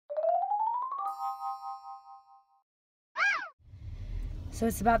So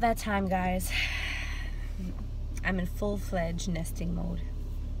it's about that time, guys. I'm in full-fledged nesting mode.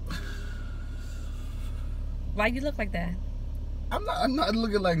 Why you look like that? I'm not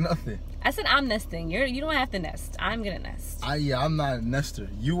looking like nothing. I said I'm nesting. You don't have to nest. I'm gonna nest. I'm not a nester.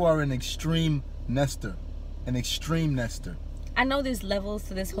 You are an extreme nester. An extreme nester. I know there's levels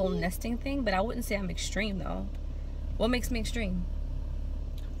to this whole nesting thing, but I wouldn't say I'm extreme though. What makes me extreme?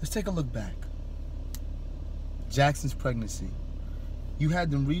 Let's take a look back. Jackson's pregnancy. You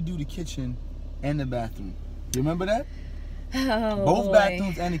had them redo the kitchen and the bathroom. You remember that? Oh, both boy.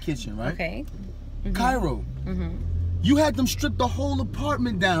 bathrooms and the kitchen, right? Okay. Cairo. You had them strip the whole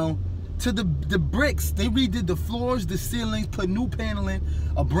apartment down to the bricks. They redid the floors, the ceilings, put new paneling,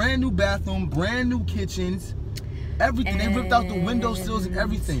 a brand new bathroom, brand new kitchens, everything. They ripped out the window sills and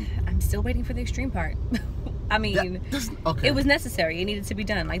everything. I'm still waiting for the extreme part. I mean, okay. It was necessary. It needed to be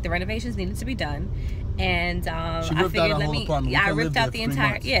done. Like the renovations needed to be done. And I ripped figured, out a whole apartment. I ripped out the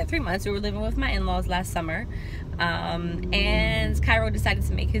entire, 3 months. We were living with my in-laws last summer. And Kairo decided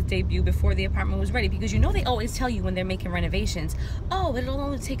to make his debut before the apartment was ready, because you know they always tell you when they're making renovations, oh, it'll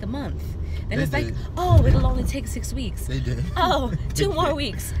only take a month. Then it's like, oh, it'll only take 6 weeks. They did. Oh, 2 more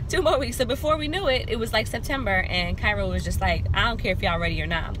weeks. 2 more weeks. So before we knew it, it was like September, and Kairo was just like, I don't care if y'all ready or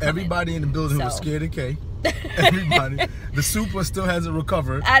not. I'm coming. Everybody in the building was scared of Kay. Everybody. The super still hasn't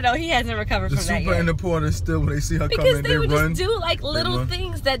recovered. I know he hasn't recovered from that yet. The super and the porter still, when they see her because coming, they would run. just do like little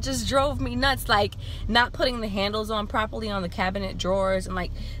things that just drove me nuts, like not putting the handles on properly on the cabinet drawers and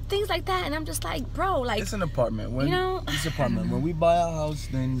like things like that. And I'm just like, bro, like, it's an apartment. When, you know, it's an apartment. When we buy our house,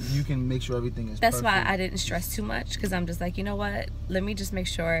 then you can make sure everything is that's perfect. why I didn't stress too much, because I'm just like, you know what, let me just make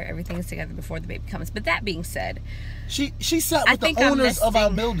sure everything is together before the baby comes. But that being said, she sat with the owners of our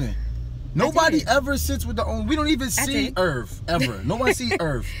building. Nobody ever sits with the owner. We don't even see Irv ever. Nobody see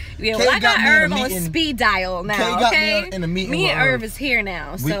Irv. Yeah, well, I got Irv on speed dial now. Kay got me in a meeting. Me and Irv is here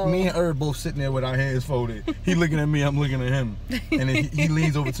now. So me and Irv both sitting there with our hands folded. He looking at me, I'm looking at him, and then he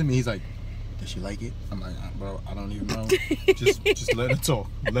leans over to me. He's like, "Does she like it?" I'm like, "Bro, I don't even know. Just let her talk.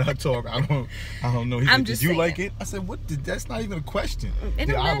 Let her talk. I don't know." He's like, "Did you like it?" I said, "What? That's not even a question. It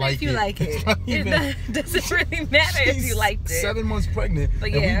don't matter if you like it. It doesn't really matter if you liked it." 7 months pregnant, and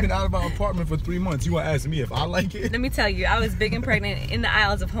we've been out of our apartment for 3 months. You want to ask me if I like it? Let me tell you, I was big and pregnant in the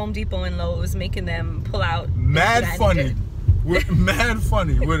aisles of Home Depot and Lowe's, making them pull out. Mad funny. Mad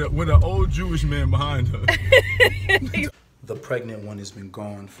funny with an old Jewish man behind her. The pregnant one has been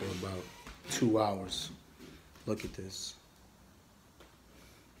gone for about 2 hours. Look at this.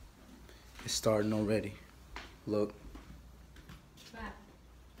 It's starting already. Look.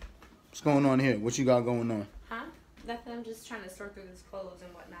 What's going on here? What you got going on? Huh? Nothing. I'm just trying to sort through this clothes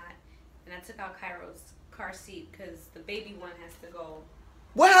and whatnot. And I took out Cairo's car seat because the baby one has to go.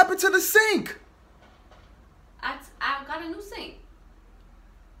 What happened to the sink? I got a new sink.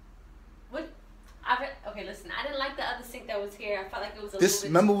 What? Okay, listen. I didn't like the other sink that was here. I felt like it was a little bit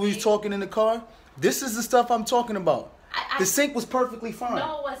Remember too we was big. talking in the car? This is the stuff I'm talking about. The sink was perfectly fine.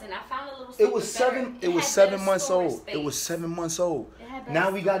 No, it wasn't. I found a little sink. It was 7 months old. It was 7 months old. Now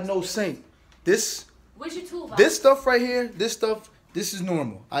we got no sink. Where's your toolbox? This stuff right here, this is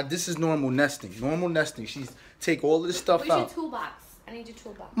normal. This is normal nesting. Normal nesting. She's take all of this stuff out. Where's your toolbox? I need your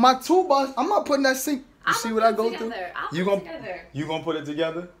toolbox. My toolbox, I'm not putting that sink. You see what I go through? You gonna put it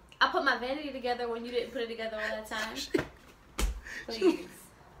together? I put my vanity together when you didn't put it together all that time. Please.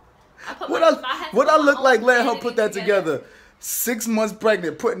 What I look like letting her put that together? 6 months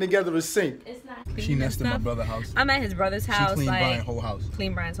pregnant, putting together a sink. It's not. She nested my brother's house. I'm at his brother's house. She cleaned Brian's whole house.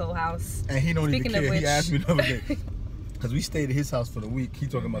 Clean Brian's whole house. And he don't even care. He asked me the other day. Because we stayed at his house for the week. He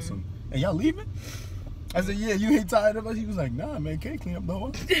talking about something. And y'all leaving? I said, yeah, you ain't tired of us? He was like, nah, man, can't clean up the whole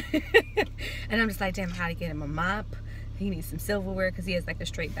house. And I'm just like, damn, how to get him a mop. He needs some silverware because he has like a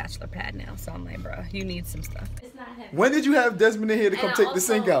straight bachelor pad now. So I'm like, bro, you need some stuff. It's not heavy. When did you have Desmond in here to come take the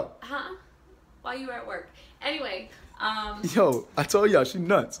sink out? Huh? While you were at work. Anyway. Yo, I told y'all she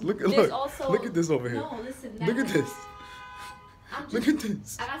nuts. Look at this over here. No, listen. Look at this. Look at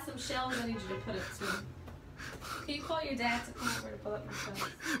this. I got some shelves I need you to put up too. Can you call your dad to come over to pull up my shelves?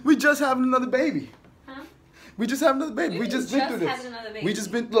 We just having another baby. Huh? We just having another baby. We just been through this. We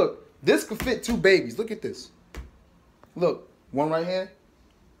just been, look, this could fit 2 babies. Look at this. Look, one right here,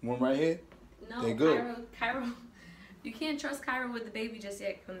 one right here. No, they're good. Kairo. You can't trust Kairo with the baby just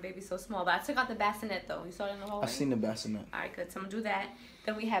yet because the baby's so small. But I took out the bassinet though. You saw it in the hallway? I seen the bassinet. Alright, good. So I'm gonna do that.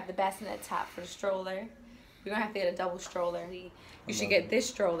 Then we have the bassinet top for the stroller. We're gonna have to get a double stroller. You should get this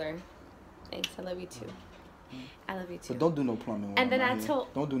stroller. Thanks. I love you too. I love you too. But don't do no plumbing. And then I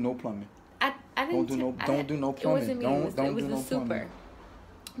told. Don't do no plumbing. I didn't. Don't do no plumbing. It wasn't me. It was the super.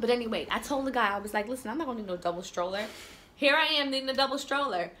 But anyway, I told the guy, I was like, listen, I'm not gonna need no double stroller. Here I am needing a double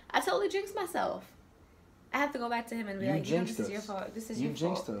stroller. I totally jinxed myself. I have to go back to him and be like, this is your fault. This is your fault. You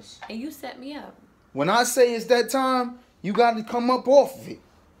jinxed us. And you set me up. When I say it's that time, you got to come up off of it.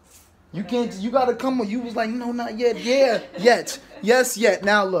 You can't. You got to come. You was like, no, not yet. Yeah, yet. Yes, yet.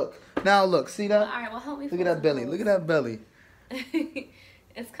 Now look. Now look. See that? All right. Well, help me. Look at that belly. Look at that belly.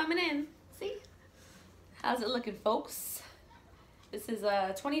 It's coming in. See? How's it looking, folks? This is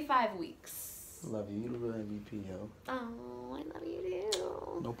 25 weeks. Love you. You the real MVP, yo. Oh, I love you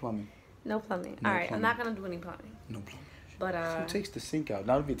too. No plumbing. No plumbing. All right. I'm not gonna do any plumbing. No plumbing. But who takes the sink out?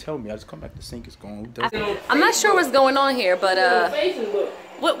 Now if you tell me, I just come back. The sink is gone. I'm not sure what's going on here, but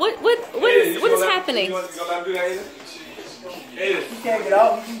what is happening?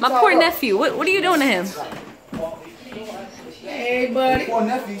 My poor nephew. What are you doing to him? Hey, buddy. Poor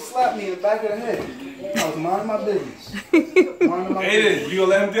nephew slapped me in the back of the head. I was minding my business. Aiden, you gonna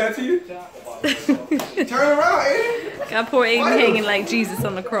let him do that to you? Turn around, Aiden. Got poor Aiden hanging like Jesus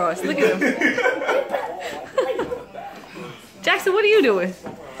on the cross. Look at him. Jackson, what are you doing?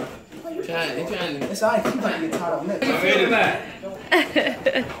 It's alright. I'm about to get tied up next.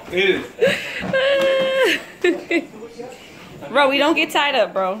 Bro, we don't get tied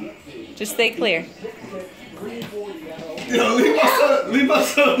up, bro. Just stay clear. Yo, leave my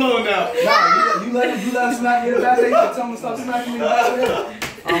son alone now. Nah, you let him smack you in the back of the head. Tell him to stop smacking me in the back of the head.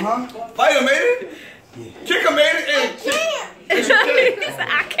 Fight him, Aiden. Kick him, Aiden.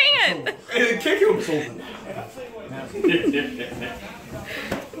 I can't. Aiden, kick him.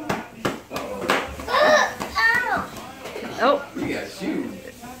 Oh. You got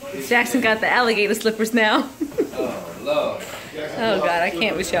shoes. Jackson got the alligator slippers now. Oh, Lord. Oh, God, I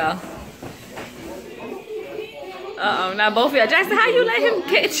can't with y'all. Uh-oh, now both of y'all. Jackson, how you let him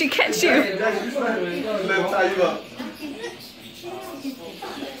catch you? Let him tie you up.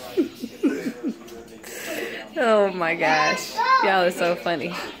 Oh, my gosh. Y'all are so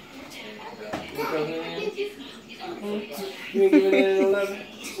funny.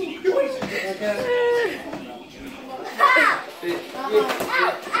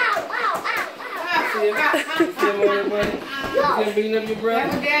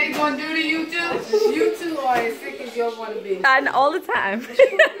 That's what Daddy gonna do to you too? You two are as sick as you want to be. And all the time.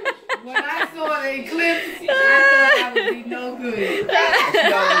 When I saw the eclipse, I thought I would be no good.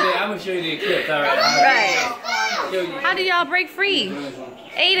 I'm gonna show you the eclipse, alright? Right. How do y'all break free?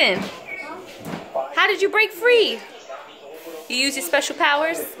 Aiden, how did you break free? You use your special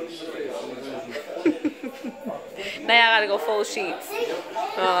powers? Now y'all gotta go fold sheets.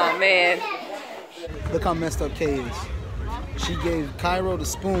 Oh, man. Look how messed up Kay is. She gave Kairo the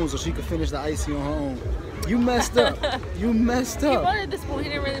spoon so she could finish the icy on her own. You messed up. You messed up. He wanted the spoon. He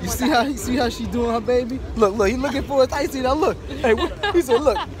didn't really want You see how she doing her baby? Look, he looking for his icy. Now look. Hey, he said,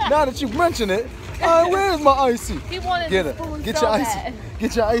 look, now that you mention it, where's my icy? He wanted Get the her. spoon Get so your icy. bad.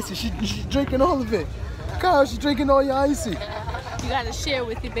 Get your icy. She's drinking all of it. Kairo, she's drinking all your icy. You gotta share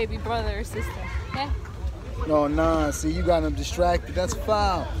with your baby brother or sister. Okay? No, nah. See, you got him distracted. That's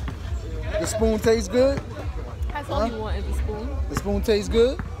foul. The spoon tastes good? That's all you want is the spoon. The spoon tastes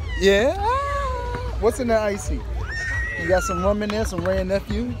good? Yeah? What's in that icy? You got some rum in there, some Ray and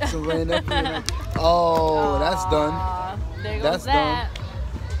Nephew? Some Ray and Nephew. Oh, that's done. There goes That's that.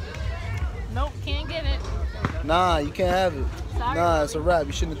 Nope, can't get it. Nah, you can't have it. Sorry. Nah, it's a wrap.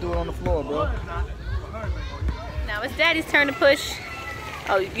 You shouldn't have threw it on the floor, bro. Now it's Daddy's turn to push.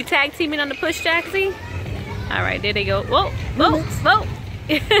 Oh, you tag teaming on the push, Jaxie? All right, there they go. Whoa, whoa, whoa.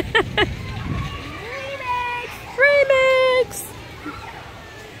 Remix.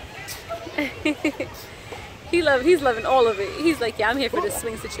 He's loving all of it. He's like, yeah, I'm here for this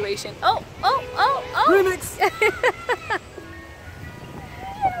swing situation. Oh. Remix.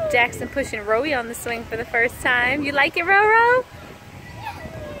 Jackson pushing Rowie on the swing for the first time. You like it, Roro?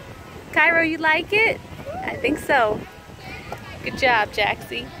 Kairo, you like it? I think so. Good job,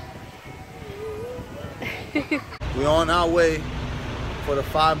 Jaxie. We're on our way for the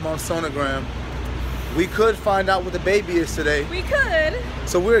 5-month sonogram. We could find out what the baby is today. We could.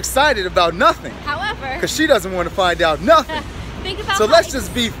 So we're excited about nothing. However, because she doesn't want to find out nothing. Think about so let's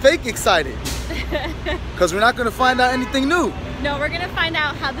just be fake excited. Because we're not going to find out anything new. No, we're going to find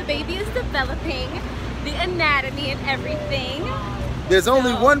out how the baby is developing, the anatomy and everything. There's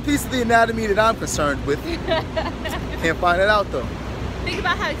only one piece of the anatomy that I'm concerned with. Can't find it out though. Think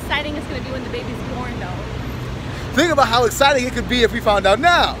about how exciting it's going to be when the baby's born though. Think about how exciting it could be if we found out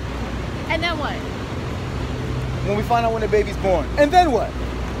now. And then what? When we find out when the baby's born. And then what?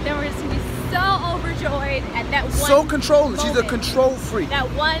 Then we're just going to be so overjoyed at that one So controlling. moment. She's a control freak.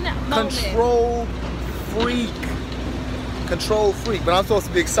 That one moment. Control freak. control freak, but I'm supposed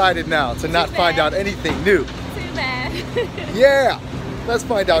to be excited now to not find out anything new. Too bad. Yeah, let's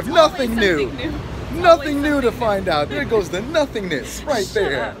find out There's nothing always new. something new. Nothing new to find out. There goes the nothingness right Shut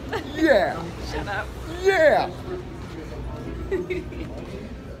there. up. Yeah, Shut up. yeah.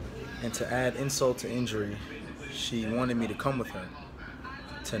 And to add insult to injury, she wanted me to come with her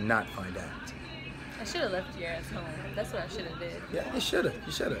to not find out. I should have left your ass home. That's what I should have did. Yeah, you shoulda.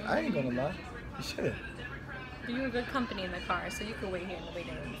 You shoulda. I ain't gonna lie. You shoulda. But you were good company in the car, so you could wait here in the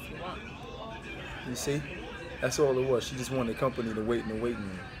waiting room if you want. You see? That's all it was. She just wanted company to wait in the waiting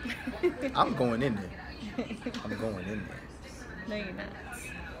room. I'm going in there. I'm going in there. No, you're not.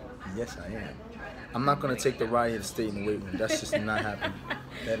 Yes, I am. I'm not gonna take the ride here to stay in the waiting room. That's just not happening.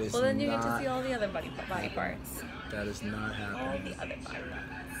 That is Well, then you not. get to see all the other body parts. That is not All happening. the other body parts.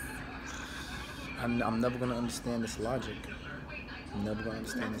 I'm never gonna understand this logic. I'm never gonna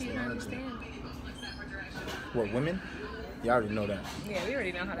understand this You don't logic. understand. What, women? You already know that. Yeah, we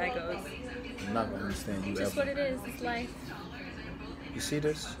already know how that goes. I'm not gonna understand you It's just what ever. it is. It's life. You see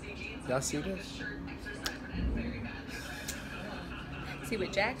this? Y'all see this? See,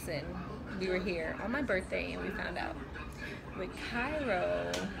 with Jackson, we were here on my birthday and we found out. With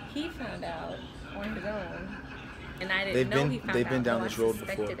Kairo, he found out on his own. And I didn't know he found out. They've been down though this I road before.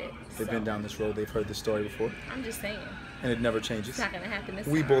 suspected it. They've So, been down this road. They've heard this story before, I'm just saying. and it never changes. It's not going to happen this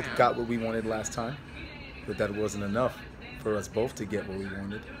We time both around. got what we wanted last time, but that wasn't enough for us both to get what we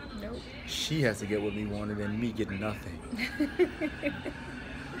wanted. Nope. She has to get what we wanted, and me get nothing.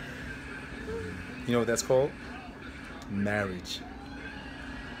 You know what that's called? Marriage.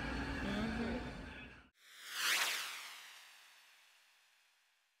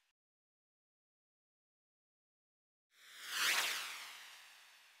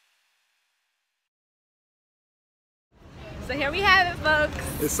 So here we have it, folks.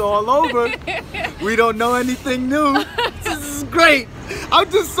 It's all over. We don't know anything new. This is great. I'm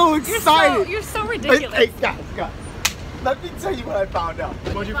just so excited. You're so ridiculous. Hey, guys. Let me tell you what I found out.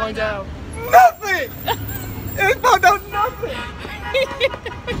 What'd you find out? Nothing! I found out nothing!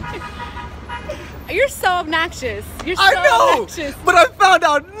 You're so obnoxious. You're so I know! obnoxious. But I found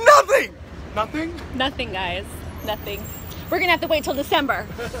out nothing! Nothing? Nothing, guys. Nothing. We're gonna have to wait till December.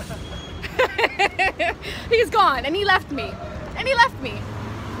 He's gone and he left me.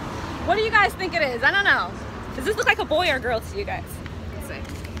 What do you guys think it is? I don't know. Does this look like a boy or girl to you guys?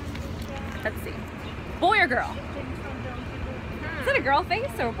 Let's see. Boy or girl? Is it a girl face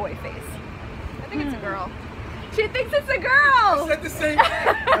or a boy face? I think it's a girl. She thinks it's a girl. I said the same thing.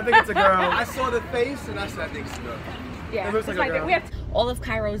 I think it's a girl. I saw the face and I said I think it's a girl. Yeah, It looks it's like a right there. girl. We have all of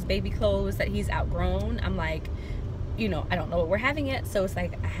Cairo's baby clothes that he's outgrown. I'm like, you know, I don't know what we're having yet, so it's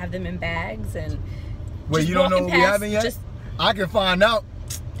like I have them in bags and. Wait, just you don't know walking what we past, haven't yet? Just, I can find out.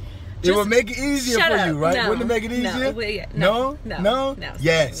 It Just would make it easier shut for up. you, right? No, Wouldn't it make it easier? No, No? it's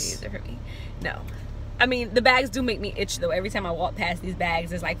Yes. easier for me. No. I mean, the bags do make me itch though. Every time I walk past these bags,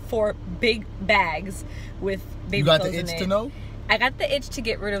 there's like 4 big bags with baby You got clothes the in itch it. to know? I got the itch to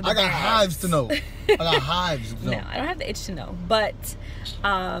get rid of the I got bags. hives to know. I got hives to know. No, I don't have the itch to know. But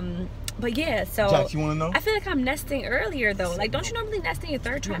yeah, so Jack, you want to know? I feel like I'm nesting earlier though. Like, don't you normally nest in your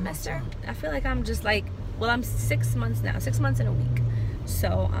 3rd trimester? I feel like I'm just like, well, I'm 6 months now, 6 months in a week.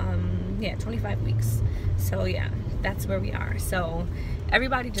 So yeah, 25 weeks. So yeah, that's where we are. So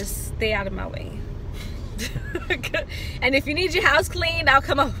everybody just stay out of my way. And if you need your house cleaned, I'll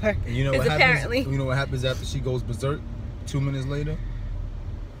come over. And you know what apparently happens? You know what happens after she goes berserk? 2 minutes later.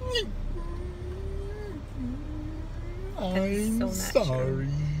 I'm so not sorry.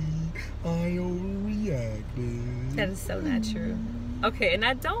 I overreacted. that is so not true. Okay, and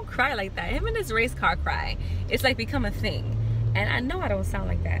I don't cry like that. Him and his race car cry, it's like become a thing. And I know I don't sound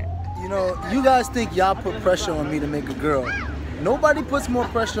like that. You know, you guys think y'all put pressure on me to make a girl. Nobody puts more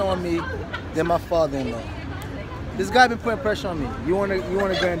pressure on me than my father-in-law. This guy been putting pressure on me. You want a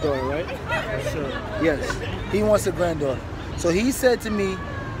granddaughter, right? Sure. Yes. He wants a granddaughter. So he said to me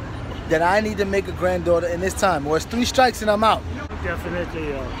that I need to make a granddaughter in this time, or it's 3 strikes and I'm out.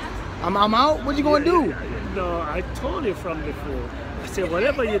 Definitely. I'm out? What you gonna do? No, I told you from before. I said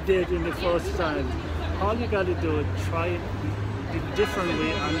whatever you did in the first time, all you got to do is try it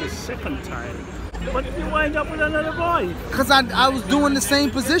differently on the second time. But you wind up with another boy. Because I was doing the same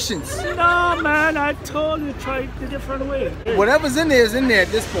positions. No, man, I told you try it the different way. Whatever's in there is in there at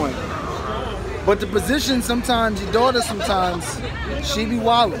this point. But the position sometimes, your daughter sometimes, she be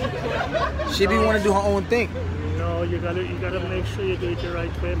wildin'. She be want to do her own thing. No, you gotta make sure you do it the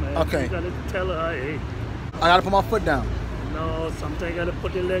right way, man. Okay. You gotta tell her, hey. I gotta put my foot down. No, sometimes you gotta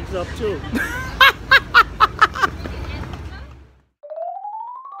put your legs up too.